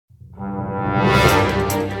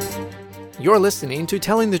You're listening to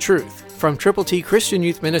Telling the Truth from Triple T Christian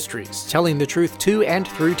Youth Ministries, telling the truth to and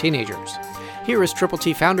through teenagers. Here is Triple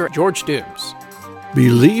T founder George Dooms.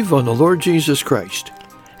 Believe on the Lord Jesus Christ.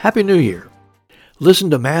 Happy New Year. Listen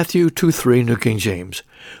to Matthew 2:3, New King James.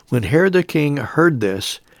 When Herod the king heard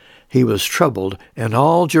this, he was troubled, and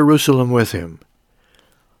all Jerusalem with him.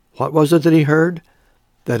 What was it that he heard?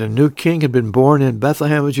 That a new king had been born in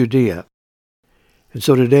Bethlehem of Judea. And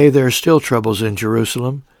so today there are still troubles in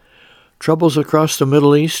Jerusalem, troubles across the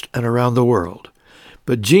Middle East and around the world.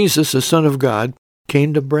 But Jesus, the Son of God,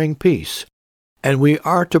 came to bring peace. And we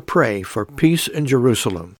are to pray for peace in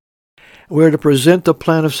Jerusalem. We are to present the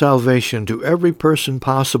plan of salvation to every person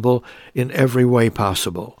possible in every way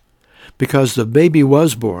possible. Because the baby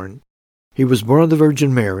was born, he was born of the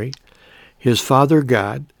Virgin Mary, his Father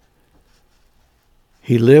God.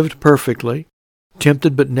 He lived perfectly,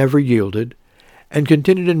 tempted but never yielded, and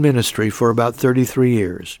continued in ministry for about 33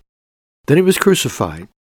 years. Then he was crucified.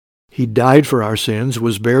 He died for our sins,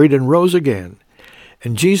 was buried, and rose again.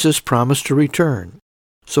 And Jesus promised to return.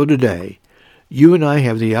 So today, you and I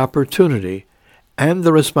have the opportunity and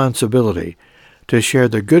the responsibility to share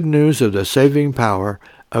the good news of the saving power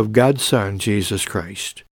of God's Son, Jesus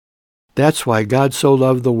Christ. That's why God so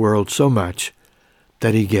loved the world so much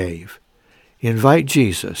that he gave. Invite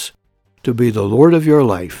Jesus to be the Lord of your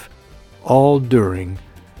life all during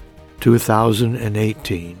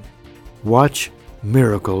 2018. Watch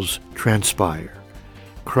miracles transpire.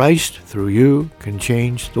 Christ, through you, can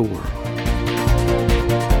change the world.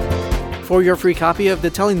 For your free copy of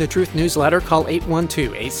the Telling the Truth newsletter, call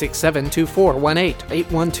 812-867-2418,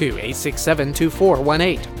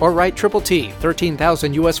 812-867-2418, or write Triple T,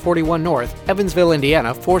 13,000 U.S. 41 North, Evansville,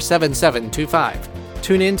 Indiana, 47725.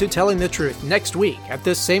 Tune in to Telling the Truth next week at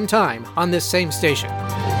this same time on this same station.